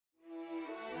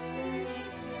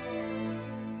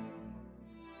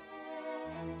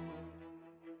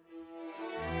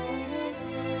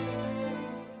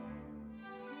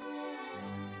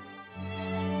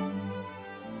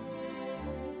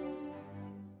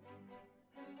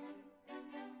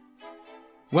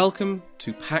Welcome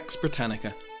to Pax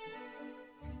Britannica.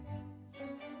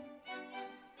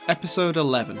 Episode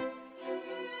 11.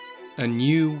 A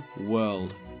New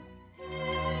World.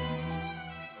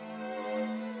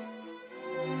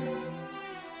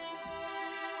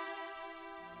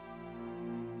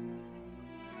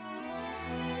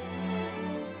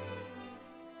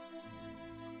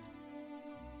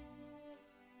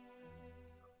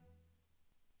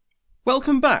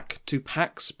 Welcome back to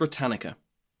Pax Britannica.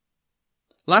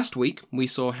 Last week, we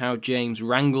saw how James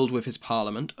wrangled with his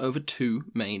parliament over two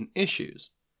main issues: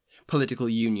 political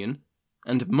union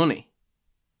and money.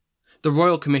 The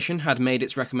Royal Commission had made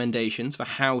its recommendations for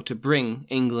how to bring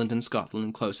England and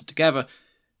Scotland closer together,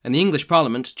 and the English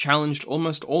Parliament challenged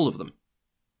almost all of them.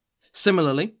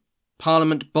 Similarly,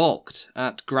 Parliament balked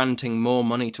at granting more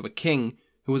money to a king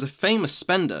who was a famous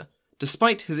spender,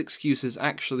 despite his excuses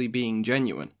actually being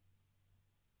genuine.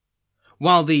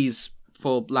 While these,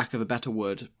 for lack of a better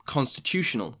word,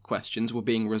 constitutional questions were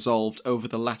being resolved over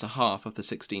the latter half of the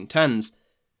 1610s,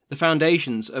 the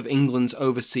foundations of England's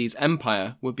overseas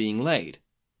empire were being laid.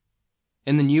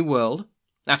 In the New World,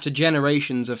 after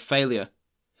generations of failure,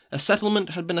 a settlement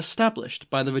had been established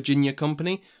by the Virginia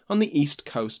Company on the east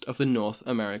coast of the North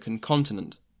American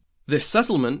continent. This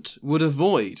settlement would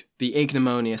avoid the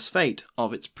ignominious fate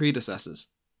of its predecessors.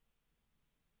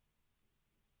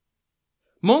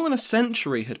 More than a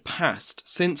century had passed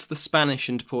since the Spanish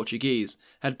and Portuguese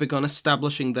had begun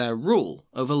establishing their rule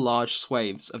over large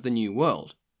swathes of the New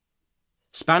World.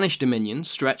 Spanish dominion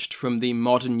stretched from the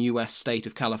modern US state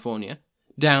of California,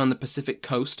 down the Pacific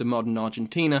coast to modern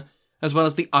Argentina, as well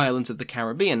as the islands of the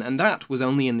Caribbean, and that was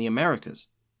only in the Americas.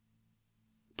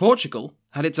 Portugal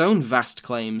had its own vast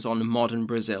claims on modern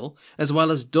Brazil, as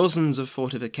well as dozens of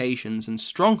fortifications and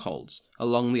strongholds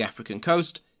along the African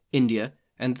coast, India,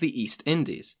 and the East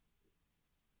Indies.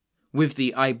 With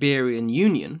the Iberian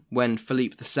Union, when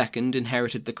Philip II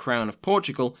inherited the crown of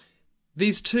Portugal,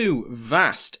 these two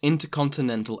vast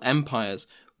intercontinental empires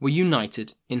were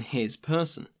united in his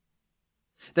person.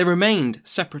 They remained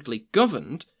separately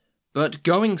governed, but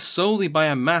going solely by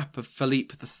a map of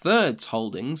Philip III's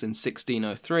holdings in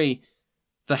 1603,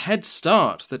 the head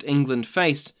start that England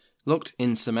faced looked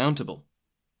insurmountable.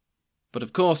 But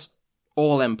of course,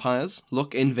 all empires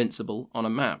look invincible on a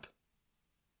map.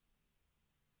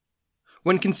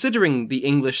 When considering the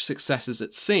English successes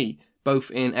at sea, both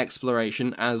in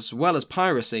exploration as well as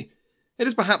piracy, it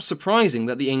is perhaps surprising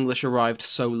that the English arrived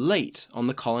so late on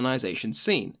the colonization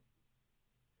scene.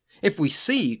 If we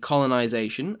see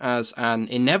colonization as an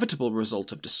inevitable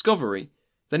result of discovery,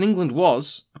 then England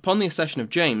was, upon the accession of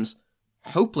James,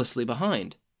 hopelessly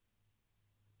behind.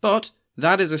 But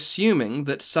that is assuming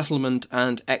that settlement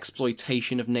and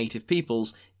exploitation of native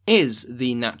peoples is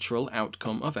the natural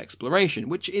outcome of exploration,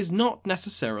 which is not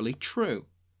necessarily true.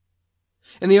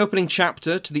 In the opening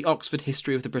chapter to the Oxford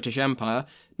History of the British Empire,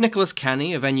 Nicholas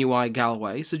Canny of NUI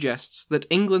Galway suggests that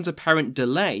England's apparent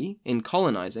delay in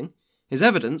colonising is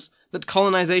evidence that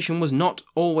colonisation was not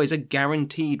always a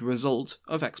guaranteed result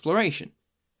of exploration.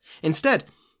 Instead,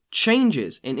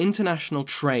 changes in international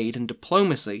trade and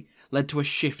diplomacy led to a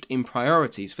shift in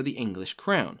priorities for the English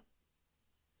crown.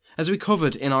 As we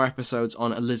covered in our episodes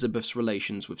on Elizabeth's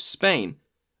relations with Spain,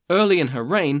 early in her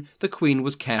reign, the Queen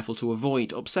was careful to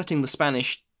avoid upsetting the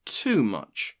Spanish too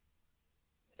much.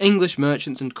 English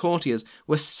merchants and courtiers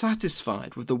were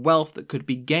satisfied with the wealth that could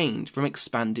be gained from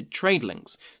expanded trade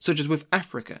links, such as with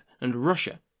Africa and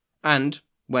Russia, and,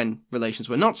 when relations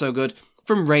were not so good,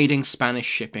 from raiding Spanish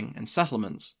shipping and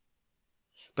settlements.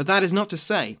 But that is not to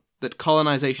say that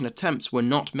colonisation attempts were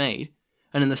not made,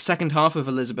 and in the second half of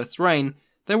Elizabeth's reign,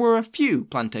 there were a few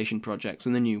plantation projects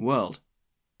in the New World.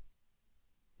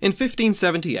 In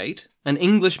 1578, an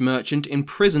English merchant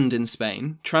imprisoned in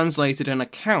Spain translated an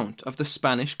account of the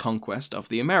Spanish conquest of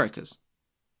the Americas.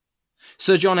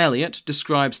 Sir John Eliot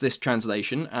describes this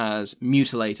translation as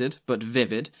mutilated but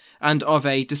vivid, and of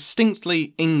a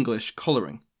distinctly English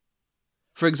colouring.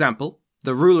 For example,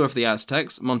 the ruler of the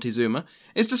Aztecs, Montezuma,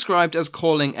 is described as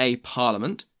calling a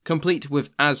parliament, complete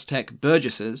with Aztec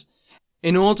burgesses,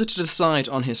 in order to decide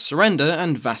on his surrender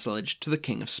and vassalage to the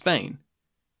King of Spain.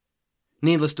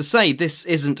 Needless to say, this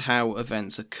isn't how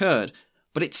events occurred,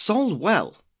 but it sold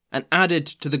well and added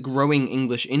to the growing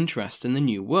English interest in the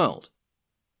New World.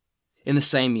 In the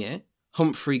same year,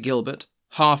 Humphrey Gilbert,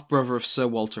 half-brother of Sir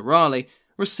Walter Raleigh,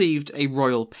 received a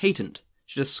royal patent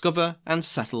to discover and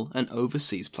settle an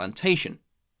overseas plantation.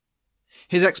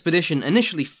 His expedition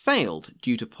initially failed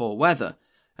due to poor weather,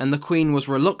 and the Queen was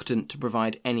reluctant to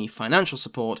provide any financial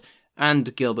support,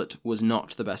 and Gilbert was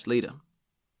not the best leader.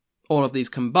 All of these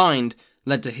combined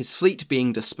led to his fleet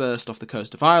being dispersed off the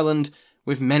coast of Ireland,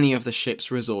 with many of the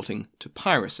ships resorting to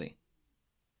piracy.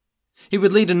 He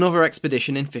would lead another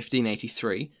expedition in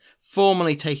 1583,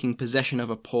 formally taking possession of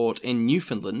a port in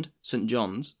Newfoundland, St.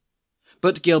 John's,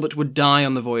 but Gilbert would die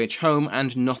on the voyage home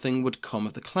and nothing would come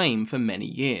of the claim for many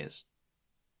years.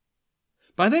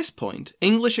 By this point,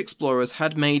 English explorers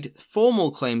had made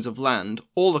formal claims of land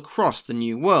all across the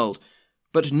New World,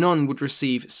 but none would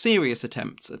receive serious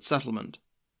attempts at settlement.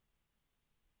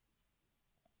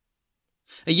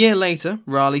 A year later,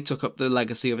 Raleigh took up the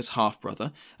legacy of his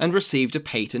half-brother and received a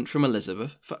patent from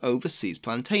Elizabeth for overseas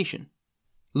plantation.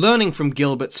 Learning from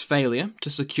Gilbert's failure to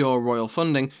secure royal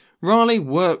funding, Raleigh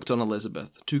worked on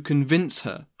Elizabeth to convince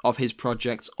her of his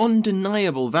project's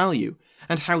undeniable value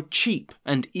and how cheap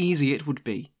and easy it would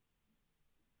be.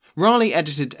 Raleigh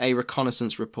edited a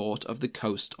reconnaissance report of the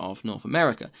coast of North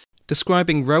America,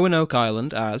 describing Roanoke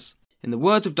Island as, in the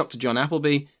words of Dr. John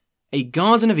Appleby, a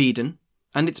Garden of Eden,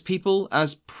 and its people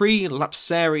as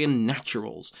pre-lapsarian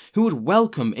naturals who would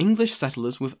welcome English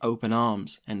settlers with open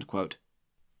arms. End quote.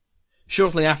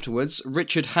 Shortly afterwards,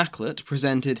 Richard Hakluyt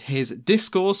presented his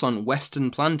Discourse on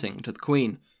Western Planting to the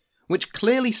Queen, which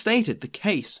clearly stated the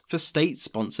case for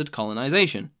state-sponsored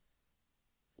colonisation.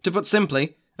 To put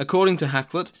simply, according to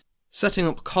Hakluyt, setting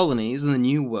up colonies in the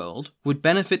New World would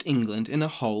benefit England in a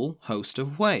whole host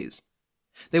of ways.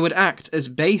 They would act as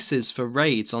bases for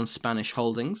raids on Spanish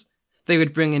holdings. They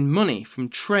would bring in money from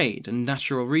trade and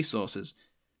natural resources.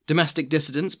 Domestic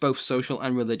dissidents, both social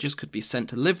and religious, could be sent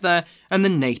to live there, and the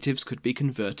natives could be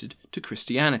converted to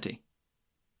Christianity.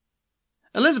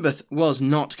 Elizabeth was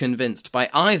not convinced by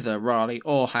either Raleigh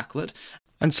or Hakluyt,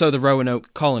 and so the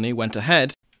Roanoke colony went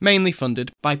ahead, mainly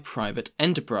funded by private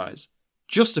enterprise,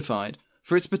 justified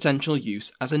for its potential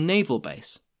use as a naval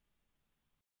base.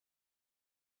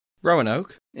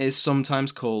 Roanoke is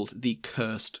sometimes called the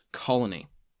Cursed Colony.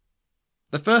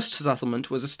 The first settlement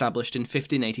was established in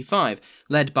 1585,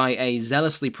 led by a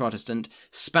zealously Protestant,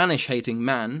 Spanish-hating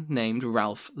man named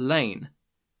Ralph Lane.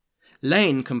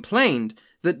 Lane complained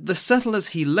that the settlers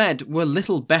he led were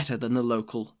little better than the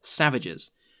local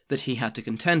savages that he had to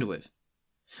contend with.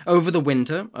 Over the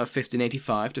winter of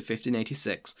 1585 to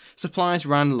 1586, supplies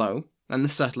ran low, and the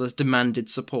settlers demanded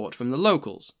support from the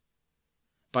locals.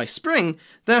 By spring,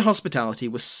 their hospitality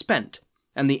was spent,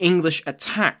 and the English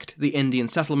attacked the Indian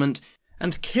settlement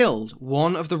and killed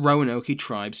one of the Roanoke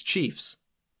tribe's chiefs.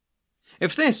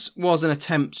 If this was an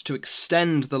attempt to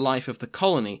extend the life of the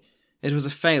colony, it was a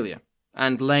failure,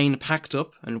 and Lane packed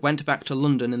up and went back to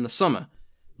London in the summer,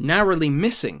 narrowly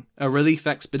missing a relief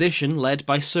expedition led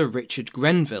by Sir Richard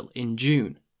Grenville in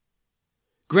June.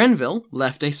 Grenville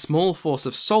left a small force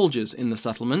of soldiers in the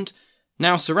settlement,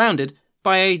 now surrounded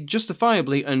by a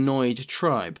justifiably annoyed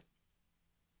tribe.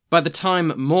 By the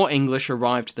time more English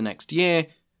arrived the next year,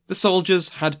 the soldiers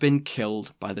had been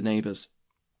killed by the neighbours.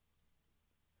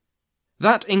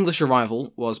 That English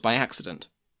arrival was by accident.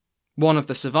 One of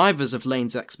the survivors of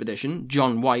Lane's expedition,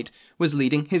 John White, was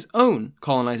leading his own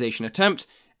colonisation attempt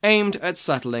aimed at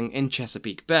settling in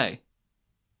Chesapeake Bay.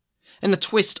 In a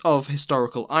twist of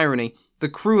historical irony, the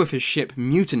crew of his ship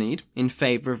mutinied in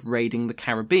favour of raiding the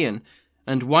Caribbean,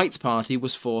 and White's party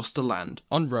was forced to land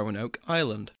on Roanoke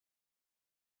Island.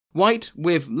 White,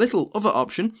 with little other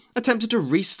option, attempted to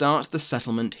restart the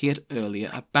settlement he had earlier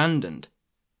abandoned.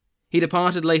 He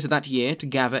departed later that year to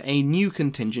gather a new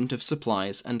contingent of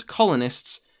supplies and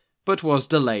colonists, but was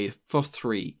delayed for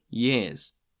 3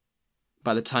 years.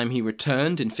 By the time he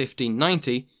returned in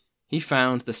 1590, he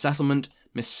found the settlement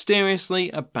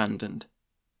mysteriously abandoned.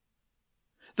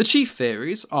 The chief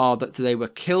theories are that they were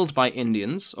killed by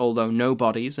Indians, although no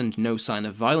bodies and no sign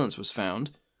of violence was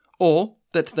found, or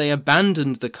that they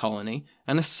abandoned the colony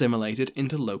and assimilated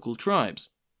into local tribes.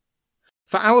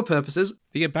 For our purposes,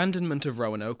 the abandonment of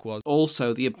Roanoke was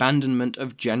also the abandonment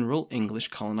of general English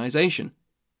colonisation.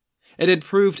 It had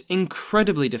proved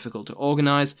incredibly difficult to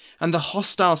organise, and the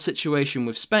hostile situation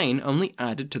with Spain only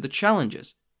added to the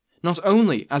challenges, not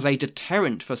only as a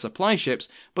deterrent for supply ships,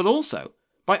 but also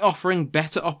by offering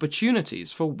better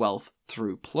opportunities for wealth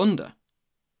through plunder.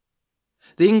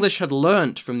 The English had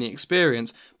learnt from the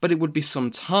experience, but it would be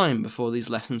some time before these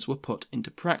lessons were put into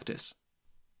practice.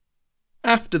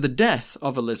 After the death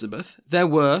of Elizabeth, there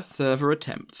were further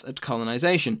attempts at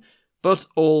colonisation, but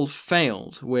all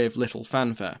failed with little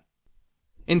fanfare.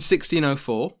 In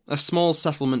 1604, a small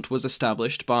settlement was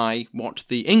established by what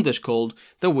the English called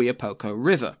the Oyapoco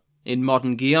River, in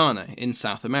modern Guyana in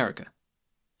South America.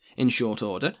 In short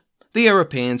order, the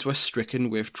Europeans were stricken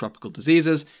with tropical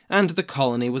diseases, and the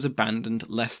colony was abandoned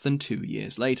less than 2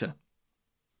 years later.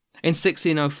 In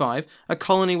 1605, a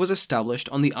colony was established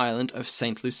on the island of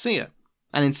St. Lucia,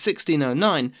 and in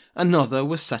 1609 another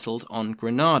was settled on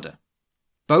Grenada.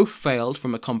 Both failed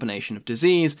from a combination of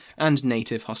disease and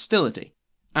native hostility,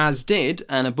 as did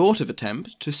an abortive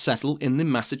attempt to settle in the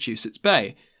Massachusetts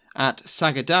Bay, at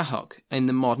Sagadahoc in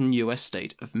the modern US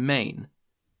state of Maine.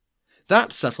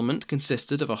 That settlement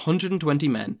consisted of 120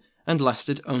 men and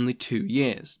lasted only 2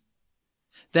 years.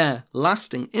 Their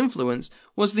lasting influence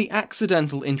was the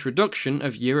accidental introduction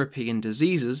of European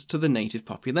diseases to the native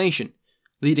population,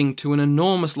 leading to an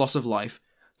enormous loss of life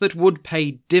that would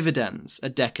pay dividends a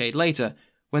decade later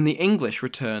when the English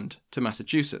returned to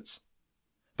Massachusetts.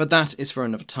 But that is for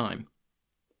another time.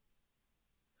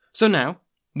 So now,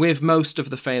 with most of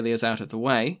the failures out of the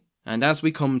way, and as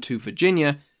we come to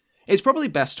Virginia, it's probably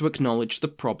best to acknowledge the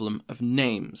problem of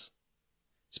names.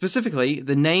 Specifically,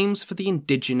 the names for the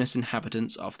indigenous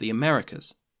inhabitants of the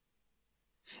Americas.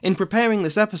 In preparing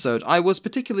this episode, I was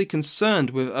particularly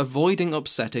concerned with avoiding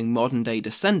upsetting modern-day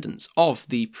descendants of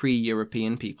the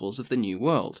pre-European peoples of the New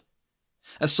World.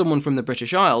 As someone from the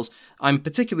British Isles, I'm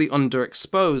particularly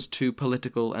underexposed to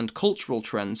political and cultural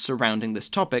trends surrounding this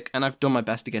topic, and I've done my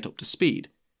best to get up to speed.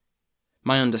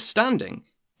 My understanding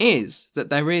is that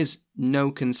there is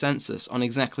no consensus on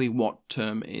exactly what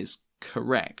term is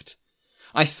correct.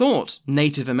 I thought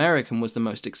Native American was the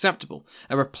most acceptable,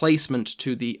 a replacement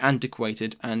to the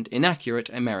antiquated and inaccurate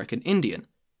American Indian.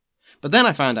 But then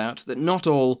I found out that not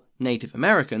all Native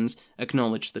Americans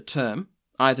acknowledge the term,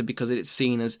 either because it is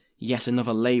seen as yet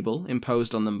another label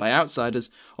imposed on them by outsiders,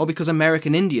 or because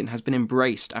American Indian has been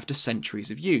embraced after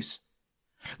centuries of use.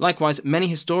 Likewise, many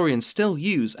historians still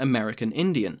use American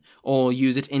Indian, or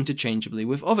use it interchangeably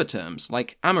with other terms,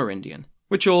 like Amerindian,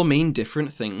 which all mean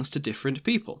different things to different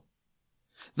people.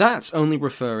 That's only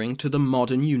referring to the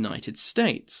modern United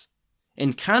States.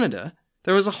 In Canada,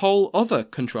 there is a whole other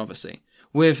controversy,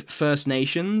 with First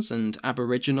Nations and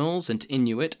Aboriginals and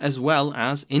Inuit as well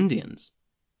as Indians.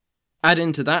 Add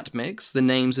into that mix the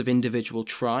names of individual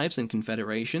tribes and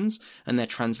confederations, and their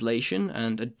translation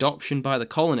and adoption by the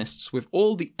colonists with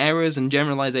all the errors and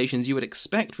generalizations you would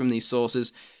expect from these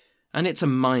sources, and it's a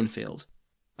minefield.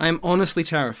 I am honestly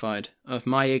terrified of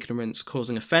my ignorance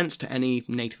causing offence to any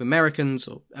Native Americans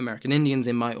or American Indians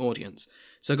in my audience.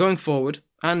 So going forward,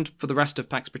 and for the rest of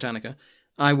Pax Britannica,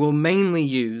 I will mainly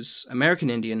use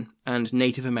American Indian and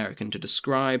Native American to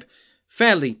describe,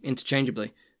 fairly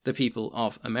interchangeably, the people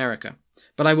of America.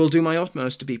 But I will do my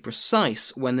utmost to be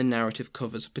precise when the narrative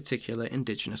covers particular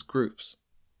indigenous groups.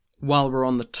 While we're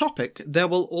on the topic, there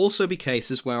will also be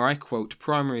cases where I quote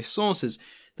primary sources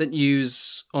that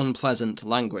use unpleasant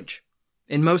language.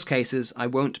 In most cases, I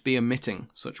won't be omitting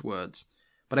such words,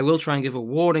 but I will try and give a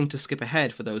warning to skip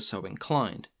ahead for those so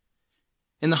inclined.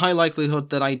 In the high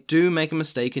likelihood that I do make a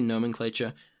mistake in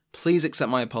nomenclature, please accept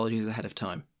my apologies ahead of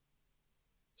time.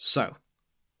 So,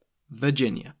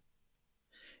 Virginia.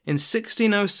 In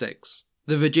 1606,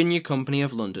 the Virginia Company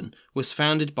of London was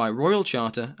founded by royal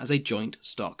charter as a joint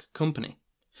stock company,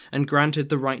 and granted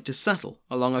the right to settle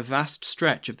along a vast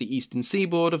stretch of the eastern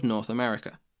seaboard of North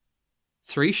America.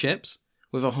 3 ships,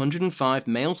 with 105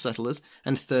 male settlers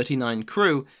and 39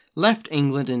 crew, left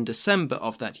England in December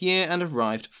of that year and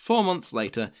arrived 4 months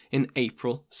later in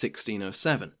April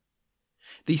 1607.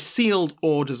 The sealed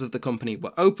orders of the company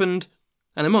were opened,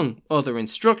 and among other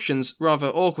instructions, rather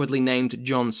awkwardly named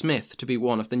John Smith to be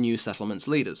one of the new settlement's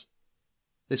leaders.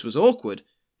 This was awkward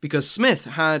because Smith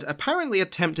had apparently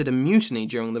attempted a mutiny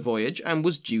during the voyage and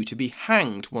was due to be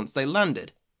hanged once they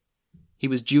landed. He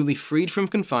was duly freed from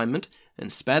confinement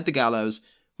and spared the gallows,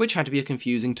 which had to be a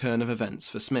confusing turn of events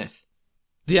for Smith.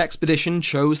 The expedition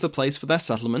chose the place for their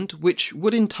settlement, which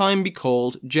would in time be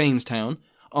called Jamestown,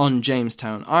 on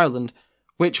Jamestown Island,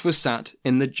 which was sat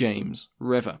in the James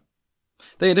River.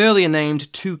 They had earlier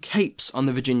named 2 capes on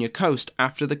the Virginia coast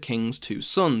after the king's 2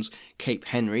 sons, Cape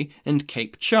Henry and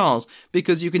Cape Charles,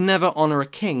 because you could never honour a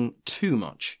king too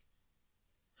much.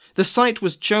 The site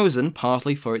was chosen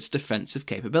partly for its defensive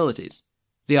capabilities.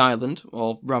 The island,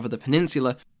 or rather the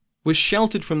peninsula, was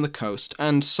sheltered from the coast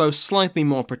and so slightly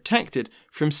more protected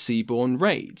from seaborne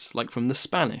raids, like from the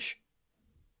Spanish.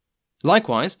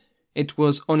 Likewise, it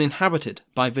was uninhabited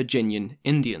by Virginian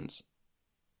Indians.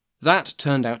 That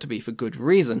turned out to be for good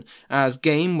reason, as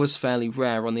game was fairly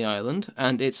rare on the island,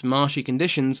 and its marshy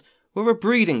conditions were a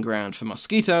breeding ground for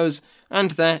mosquitoes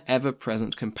and their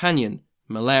ever-present companion,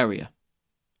 malaria.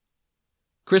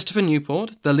 Christopher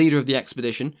Newport, the leader of the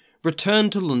expedition,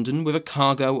 returned to London with a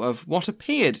cargo of what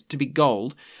appeared to be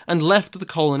gold and left the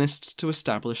colonists to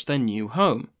establish their new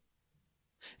home.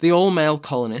 The all-male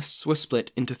colonists were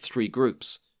split into 3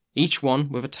 groups, each one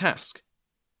with a task.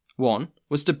 One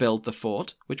was to build the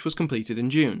fort, which was completed in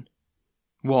June.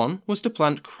 One was to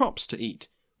plant crops to eat,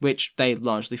 which they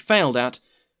largely failed at,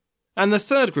 and the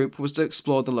third group was to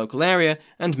explore the local area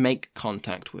and make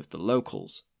contact with the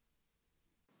locals.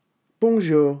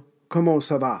 Bonjour, comment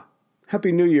ça va?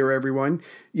 Happy New Year, everyone.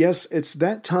 Yes, it's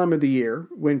that time of the year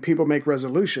when people make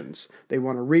resolutions. They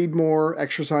want to read more,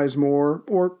 exercise more,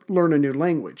 or learn a new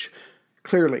language.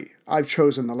 Clearly, I've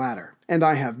chosen the latter. And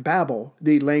I have Babbel,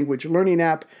 the language learning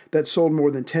app that sold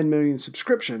more than 10 million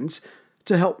subscriptions,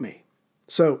 to help me.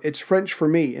 So it's French for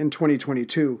me in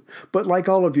 2022, but like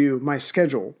all of you, my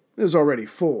schedule is already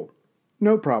full.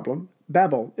 No problem.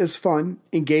 Babbel is fun,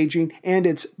 engaging, and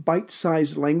its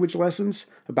bite-sized language lessons,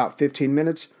 about 15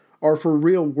 minutes, are for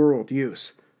real-world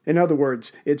use. In other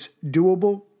words, it's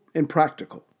doable and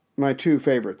practical. My two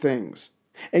favorite things.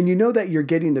 And you know that you're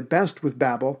getting the best with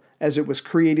Babbel, as it was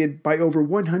created by over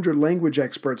 100 language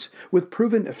experts with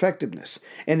proven effectiveness,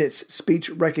 and its speech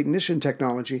recognition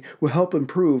technology will help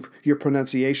improve your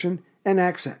pronunciation and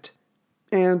accent.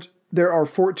 And there are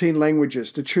 14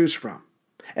 languages to choose from.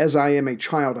 As I am a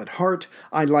child at heart,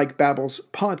 I like Babbel's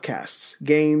podcasts,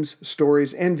 games,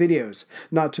 stories, and videos,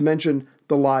 not to mention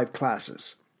the live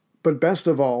classes. But best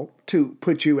of all, to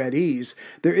put you at ease,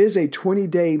 there is a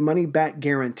 20-day money-back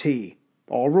guarantee.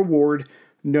 All reward,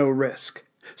 no risk.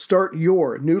 Start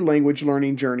your new language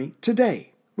learning journey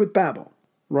today with Babbel.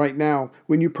 Right now,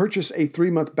 when you purchase a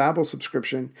 3-month Babbel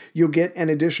subscription, you'll get an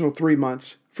additional 3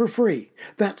 months for free.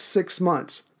 That's 6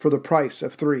 months for the price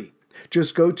of 3.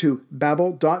 Just go to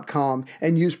Babbel.com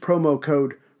and use promo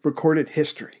code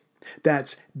RecordedHistory.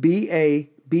 That's BABBEL.com,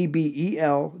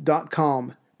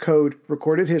 code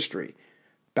RecordedHistory.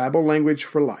 Babbel language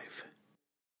for life.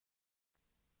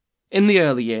 In the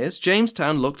early years,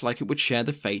 Jamestown looked like it would share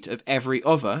the fate of every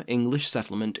other English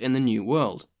settlement in the New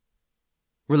World.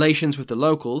 Relations with the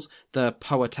locals, the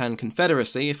Powhatan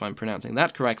Confederacy, if I'm pronouncing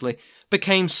that correctly,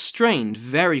 became strained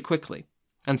very quickly,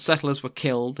 and settlers were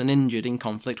killed and injured in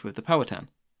conflict with the Powhatan.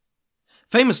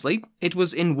 Famously, it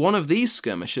was in one of these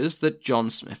skirmishes that John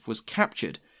Smith was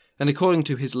captured, and according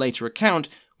to his later account,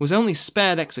 was only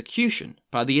spared execution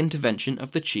by the intervention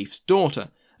of the chief's daughter,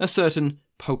 a certain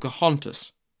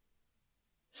Pocahontas.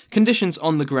 Conditions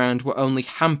on the ground were only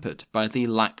hampered by the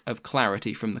lack of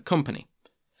clarity from the company.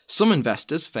 Some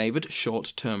investors favoured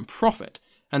short-term profit,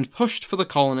 and pushed for the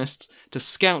colonists to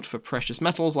scout for precious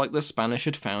metals like the Spanish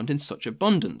had found in such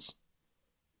abundance.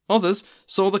 Others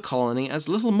saw the colony as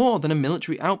little more than a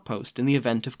military outpost in the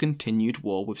event of continued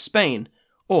war with Spain,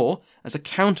 or as a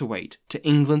counterweight to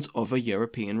England's other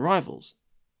European rivals.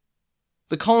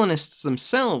 The colonists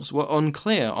themselves were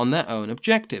unclear on their own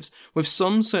objectives, with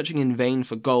some searching in vain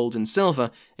for gold and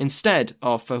silver instead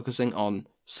of focusing on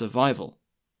survival.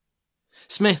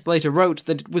 Smith later wrote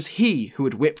that it was he who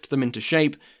had whipped them into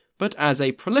shape, but as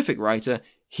a prolific writer,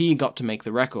 he got to make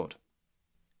the record.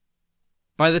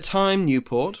 By the time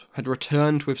Newport had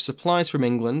returned with supplies from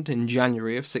England in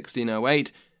January of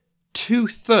 1608,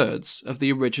 2/3 of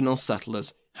the original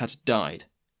settlers had died.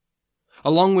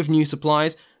 Along with new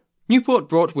supplies, Newport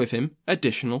brought with him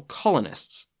additional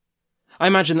colonists. I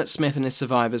imagine that Smith and his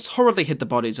survivors hurriedly hid the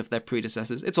bodies of their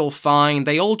predecessors. It's all fine,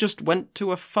 they all just went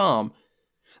to a farm.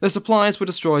 The supplies were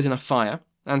destroyed in a fire,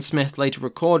 and Smith later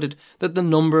recorded that the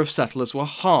number of settlers were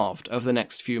halved over the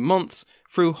next few months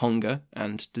through hunger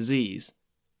and disease.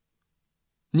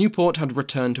 Newport had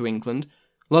returned to England,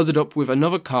 loaded up with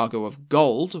another cargo of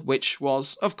gold, which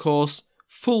was, of course,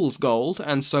 fool's gold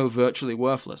and so virtually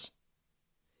worthless.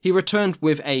 He returned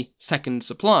with a second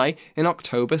supply in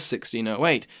October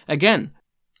 1608, again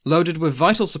loaded with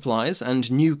vital supplies and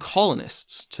new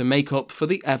colonists to make up for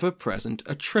the ever-present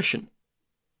attrition.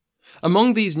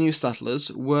 Among these new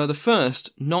settlers were the first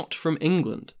not from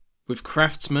England, with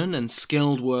craftsmen and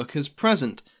skilled workers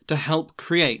present to help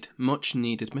create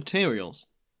much-needed materials.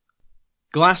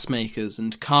 Glassmakers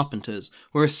and carpenters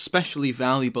were especially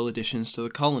valuable additions to the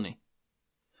colony.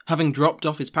 Having dropped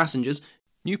off his passengers,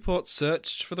 Newport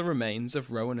searched for the remains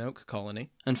of Roanoke colony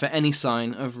and for any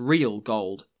sign of real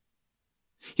gold.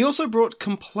 He also brought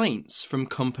complaints from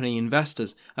company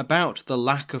investors about the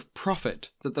lack of profit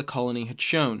that the colony had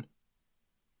shown.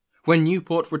 When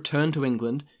Newport returned to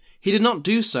England, he did not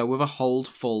do so with a hold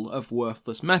full of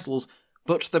worthless metals,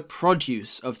 but the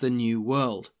produce of the New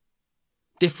World.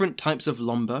 Different types of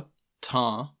lumber,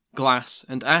 tar, glass,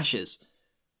 and ashes.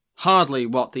 Hardly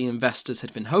what the investors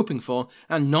had been hoping for,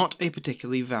 and not a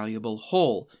particularly valuable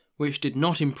haul, which did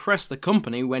not impress the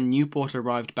company when Newport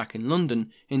arrived back in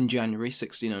London in January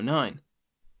 1609.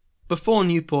 Before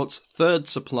Newport's third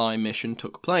supply mission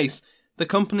took place, the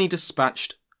company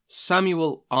dispatched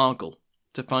Samuel Argall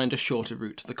to find a shorter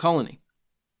route to the colony.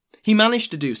 He managed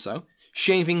to do so,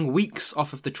 shaving weeks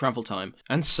off of the travel time,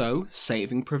 and so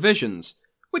saving provisions,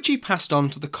 which he passed on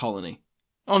to the colony.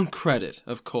 On credit,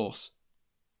 of course.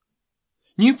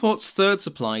 Newport's third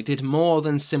supply did more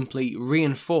than simply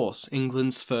reinforce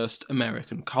England's first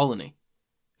American colony.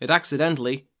 It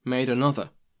accidentally made another.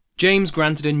 James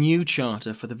granted a new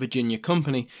charter for the Virginia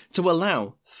Company to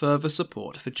allow further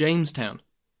support for Jamestown.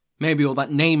 Maybe all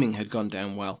that naming had gone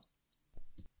down well.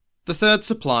 The third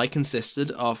supply consisted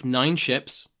of 9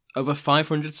 ships, over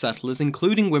 500 settlers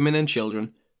including women and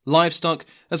children, livestock,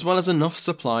 as well as enough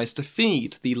supplies to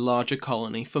feed the larger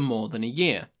colony for more than a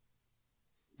year.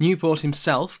 Newport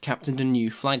himself captained a new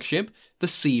flagship, the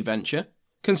Sea Venture,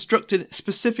 constructed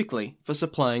specifically for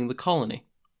supplying the colony.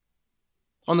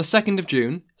 On the 2nd of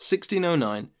June,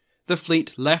 1609, the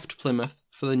fleet left Plymouth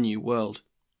for the New World.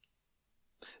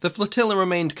 The flotilla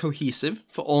remained cohesive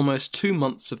for almost 2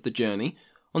 months of the journey,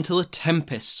 until a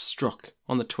tempest struck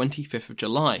on the 25th of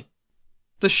July.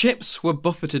 The ships were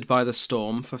buffeted by the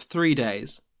storm for 3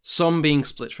 days, some being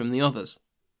split from the others.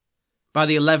 By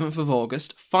the 11th of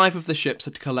August, 5 of the ships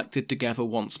had collected together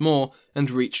once more and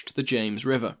reached the James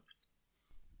River.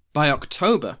 By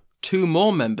October, 2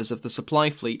 more members of the supply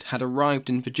fleet had arrived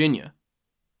in Virginia.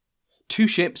 2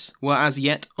 ships were as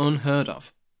yet unheard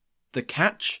of: the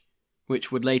Catch, which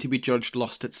would later be judged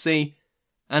lost at sea,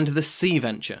 and the Sea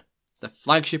Venture, the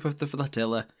flagship of the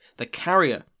flotilla, the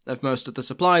carrier of most of the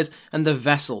supplies, and the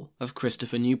vessel of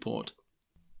Christopher Newport.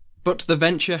 But the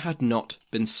Venture had not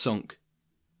been sunk.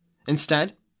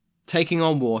 Instead, taking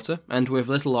on water and with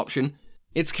little option,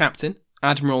 its captain,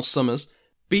 Admiral Somers,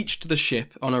 beached the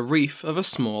ship on a reef of a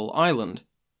small island.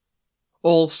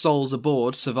 All souls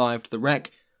aboard survived the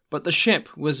wreck, but the ship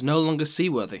was no longer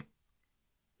seaworthy.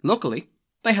 Luckily,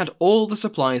 they had all the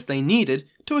supplies they needed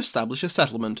to establish a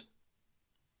settlement.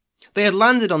 They had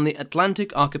landed on the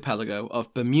Atlantic archipelago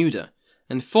of Bermuda,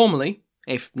 and formally,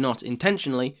 if not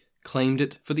intentionally, claimed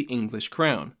it for the English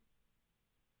crown.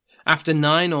 After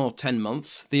 9 or 10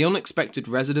 months, the unexpected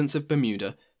residents of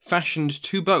Bermuda fashioned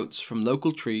 2 boats from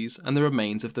local trees and the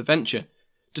remains of the Venture,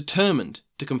 determined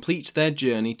to complete their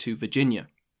journey to Virginia.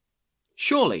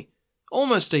 Surely,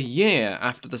 almost a year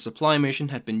after the supply mission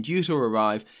had been due to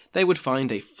arrive, they would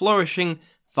find a flourishing,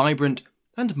 vibrant,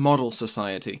 and model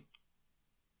society.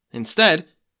 Instead,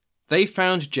 they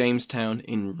found Jamestown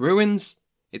in ruins,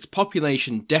 its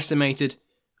population decimated,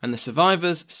 and the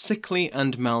survivors sickly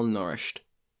and malnourished.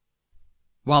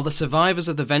 While the survivors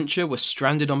of the Venture were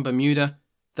stranded on Bermuda,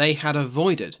 they had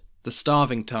avoided the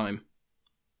starving time.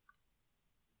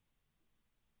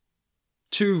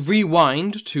 To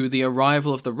rewind to the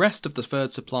arrival of the rest of the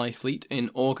third supply fleet in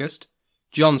August,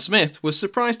 John Smith was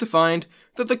surprised to find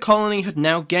that the colony had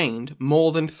now gained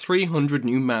more than 300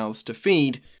 new mouths to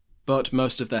feed, but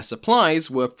most of their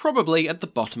supplies were probably at the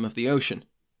bottom of the ocean.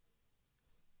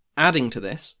 Adding to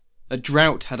this, a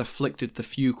drought had afflicted the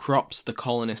few crops the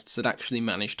colonists had actually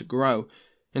managed to grow,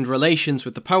 and relations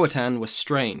with the Powhatan were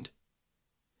strained.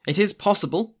 It is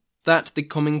possible that the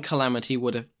coming calamity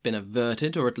would have been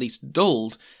averted or at least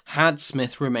dulled had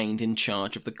Smith remained in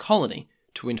charge of the colony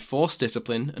to enforce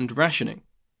discipline and rationing.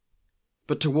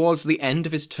 But towards the end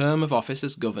of his term of office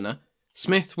as governor,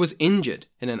 Smith was injured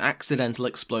in an accidental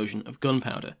explosion of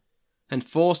gunpowder, and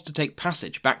forced to take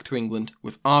passage back to England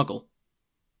with Argyle.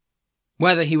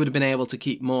 Whether he would have been able to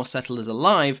keep more settlers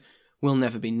alive will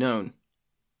never be known.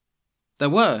 There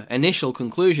were initial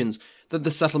conclusions that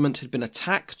the settlement had been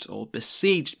attacked or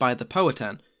besieged by the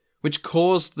Powhatan, which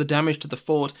caused the damage to the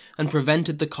fort and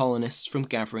prevented the colonists from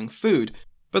gathering food,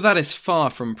 but that is far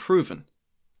from proven.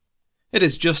 It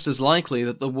is just as likely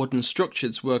that the wooden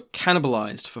structures were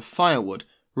cannibalized for firewood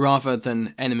rather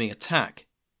than enemy attack.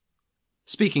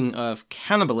 Speaking of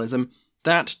cannibalism,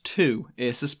 that too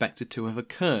is suspected to have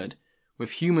occurred,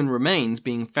 with human remains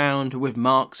being found with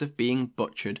marks of being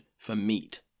butchered for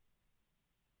meat.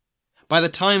 By the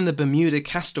time the Bermuda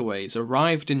castaways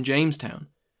arrived in Jamestown,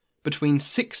 between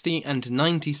 60 and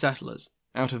 90 settlers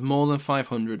out of more than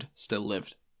 500 still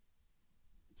lived.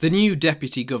 The new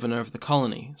deputy governor of the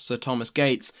colony, Sir Thomas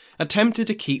Gates, attempted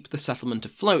to keep the settlement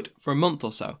afloat for a month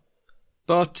or so,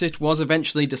 but it was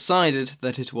eventually decided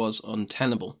that it was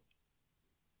untenable.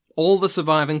 All the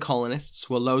surviving colonists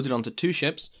were loaded onto 2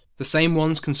 ships, the same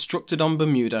ones constructed on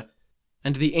Bermuda,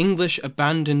 and the English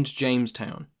abandoned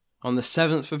Jamestown on the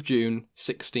 7th of June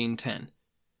 1610,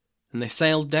 and they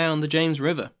sailed down the James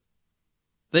River.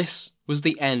 This was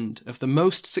the end of the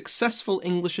most successful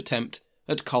English attempt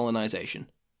at colonization.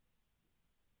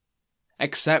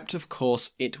 Except, of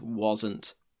course, it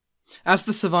wasn't. As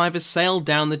the survivors sailed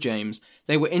down the James,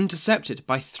 they were intercepted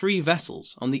by 3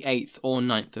 vessels on the 8th or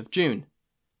 9th of June.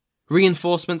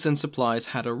 Reinforcements and supplies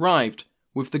had arrived,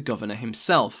 with the governor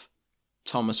himself,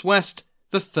 Thomas West,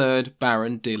 the 3rd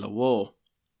Baron de la Warr.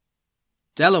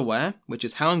 Delaware, which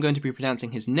is how I'm going to be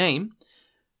pronouncing his name,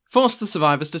 forced the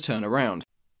survivors to turn around.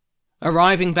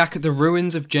 Arriving back at the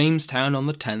ruins of Jamestown on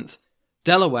the 10th,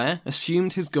 Delaware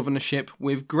assumed his governorship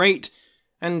with great,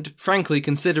 and frankly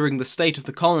considering the state of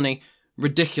the colony,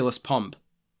 ridiculous pomp.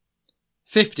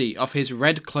 50 of his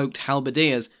red-cloaked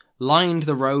halberdiers lined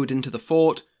the road into the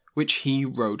fort, which he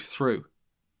rode through.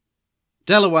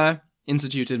 Delaware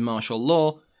instituted martial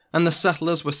law, and the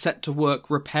settlers were set to work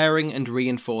repairing and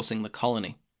reinforcing the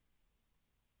colony.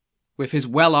 With his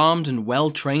well-armed and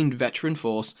well-trained veteran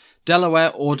force,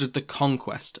 Delaware ordered the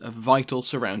conquest of vital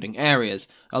surrounding areas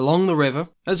along the river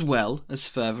as well as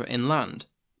further inland,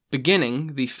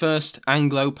 beginning the First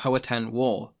Anglo-Powhatan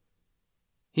War.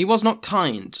 He was not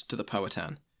kind to the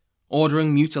Powhatan,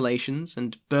 ordering mutilations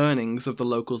and burnings of the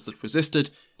locals that resisted,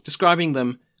 describing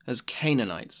them as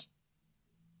Canaanites.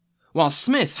 While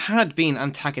Smith had been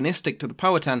antagonistic to the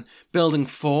Powhatan, building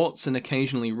forts and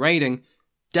occasionally raiding,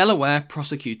 Delaware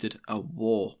prosecuted a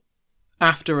war.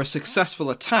 After a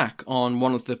successful attack on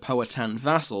one of the Powhatan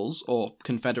vassals, or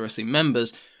Confederacy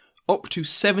members, up to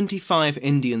 75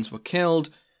 Indians were killed,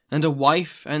 and a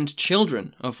wife and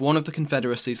children of one of the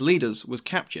Confederacy's leaders was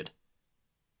captured.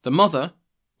 The mother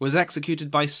was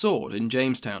executed by sword in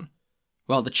Jamestown,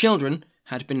 while the children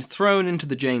had been thrown into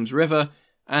the James River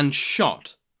and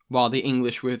shot while the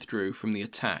English withdrew from the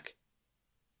attack.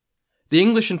 The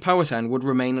English and Powhatan would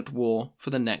remain at war for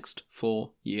the next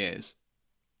 4 years.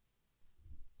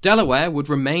 Delaware would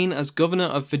remain as governor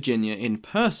of Virginia in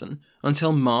person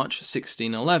until March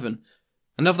 1611,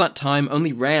 and of that time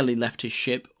only rarely left his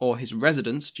ship or his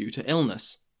residence due to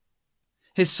illness.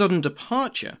 His sudden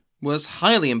departure was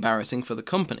highly embarrassing for the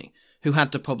company, who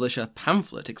had to publish a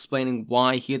pamphlet explaining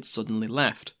why he had suddenly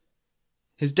left.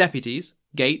 His deputies,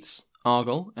 Gates,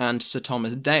 Argall, and Sir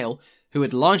Thomas Dale, who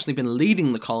had largely been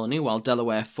leading the colony while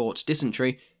Delaware fought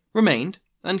dysentery, remained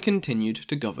and continued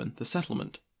to govern the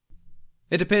settlement.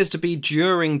 It appears to be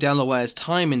during Delaware's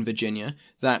time in Virginia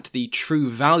that the true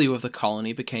value of the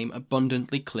colony became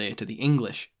abundantly clear to the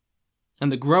English,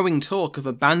 and the growing talk of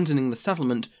abandoning the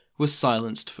settlement was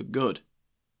silenced for good.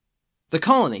 The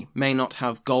colony may not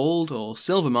have gold or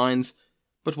silver mines,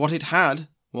 but what it had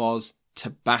was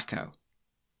tobacco.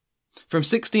 From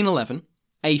 1611,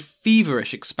 a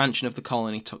feverish expansion of the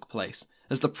colony took place,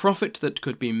 as the profit that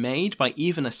could be made by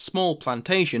even a small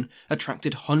plantation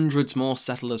attracted hundreds more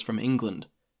settlers from England.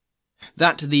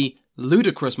 That the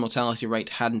ludicrous mortality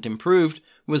rate hadn't improved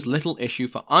was little issue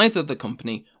for either the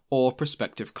company or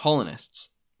prospective colonists.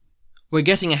 We're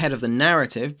getting ahead of the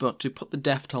narrative, but to put the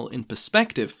death toll in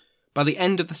perspective, by the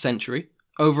end of the century,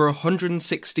 over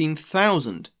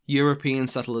 116,000 European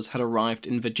settlers had arrived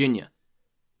in Virginia.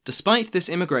 Despite this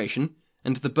immigration,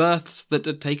 and the births that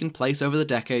had taken place over the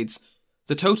decades,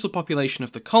 the total population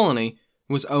of the colony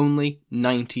was only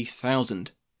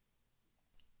 90,000.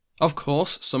 Of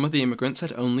course, some of the immigrants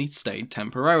had only stayed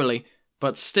temporarily,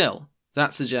 but still,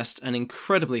 that suggests an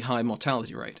incredibly high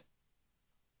mortality rate.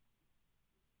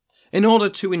 In order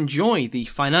to enjoy the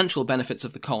financial benefits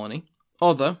of the colony,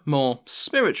 other, more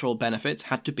spiritual benefits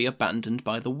had to be abandoned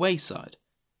by the wayside.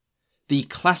 The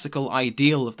classical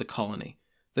ideal of the colony,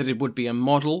 that it would be a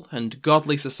model and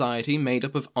godly society made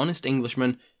up of honest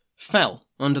Englishmen, fell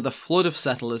under the flood of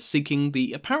settlers seeking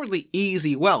the apparently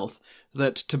easy wealth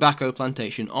that tobacco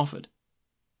plantation offered.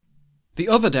 The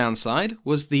other downside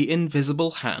was the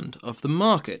invisible hand of the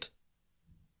market.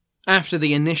 After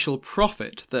the initial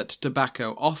profit that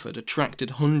tobacco offered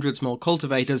attracted hundreds more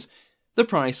cultivators, the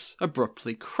price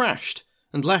abruptly crashed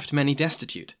and left many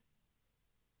destitute.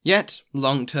 Yet,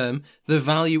 long term, the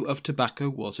value of tobacco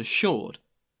was assured.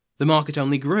 The market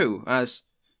only grew, as,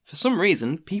 for some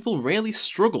reason, people really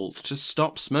struggled to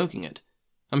stop smoking it.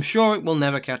 I'm sure it will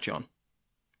never catch on.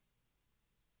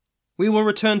 We will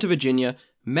return to Virginia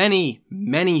many,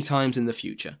 many times in the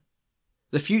future.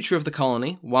 The future of the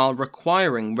colony, while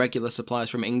requiring regular supplies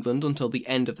from England until the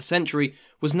end of the century,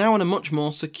 was now on a much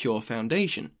more secure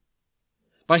foundation.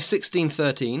 By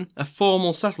 1613, a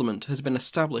formal settlement has been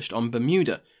established on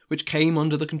Bermuda, which came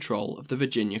under the control of the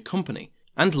Virginia Company,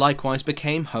 and likewise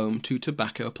became home to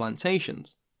tobacco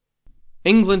plantations.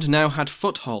 England now had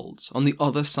footholds on the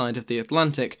other side of the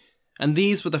Atlantic, and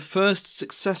these were the first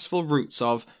successful routes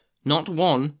of not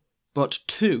one, but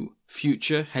two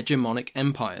future hegemonic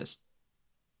empires.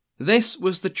 This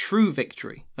was the true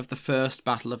victory of the First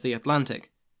Battle of the Atlantic.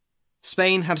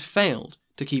 Spain had failed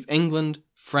to keep England,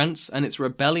 France, and its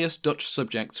rebellious Dutch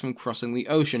subjects from crossing the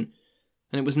ocean,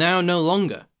 and it was now no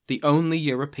longer the only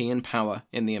European power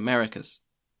in the Americas.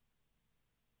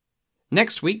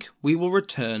 Next week, we will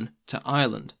return to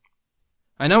Ireland.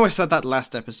 I know I said that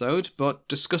last episode, but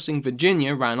discussing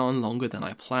Virginia ran on longer than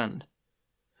I planned.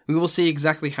 We will see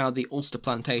exactly how the Ulster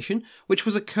Plantation, which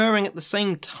was occurring at the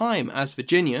same time as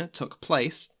Virginia, took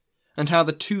place, and how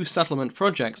the two settlement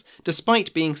projects,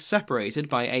 despite being separated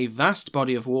by a vast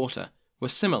body of water, were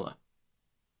similar.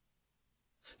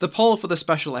 The poll for the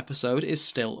special episode is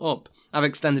still up. I've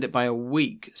extended it by a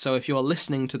week, so if you're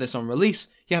listening to this on release,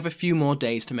 you have a few more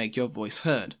days to make your voice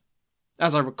heard.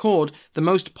 As I record, the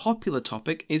most popular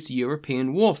topic is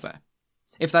European warfare.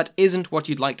 If that isn't what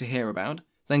you'd like to hear about,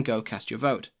 then go cast your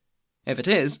vote. If it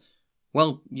is,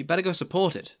 well, you better go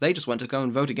support it. They just went to go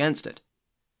and vote against it.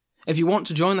 If you want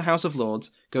to join the House of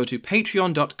Lords, go to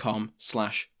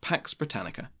patreon.com/Pax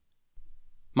Britannica.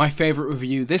 My favourite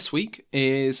review this week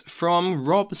is from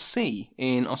Rob C.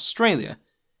 in Australia.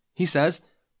 He says,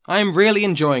 "I am really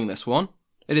enjoying this one.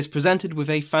 It is presented with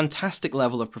a fantastic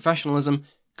level of professionalism,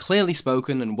 clearly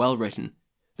spoken and well written.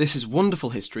 This is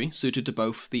wonderful history suited to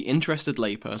both the interested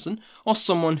layperson or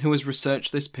someone who has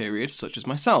researched this period such as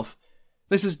myself.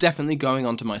 This is definitely going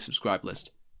onto my subscribe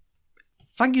list."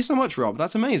 Thank you so much, Rob.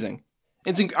 That's amazing.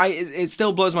 It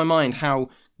still blows my mind how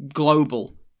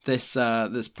global this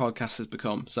podcast has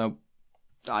become, so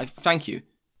I thank you.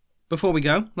 Before we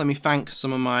go, let me thank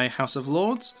some of my House of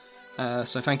Lords.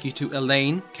 So thank you to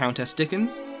Elaine, Countess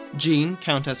Dickens, Jean,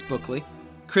 Countess Buckley,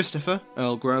 Christopher,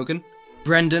 Earl Grogan,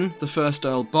 Brendan, the First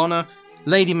Earl Bonner,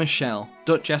 Lady Michelle,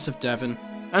 Duchess of Devon,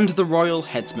 and the Royal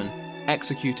Headsman,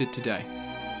 executed today.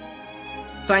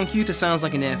 Thank you to Sounds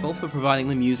Like an Earful for providing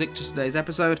the music to today's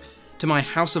episode, to my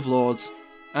House of Lords,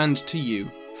 and to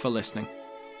you for listening.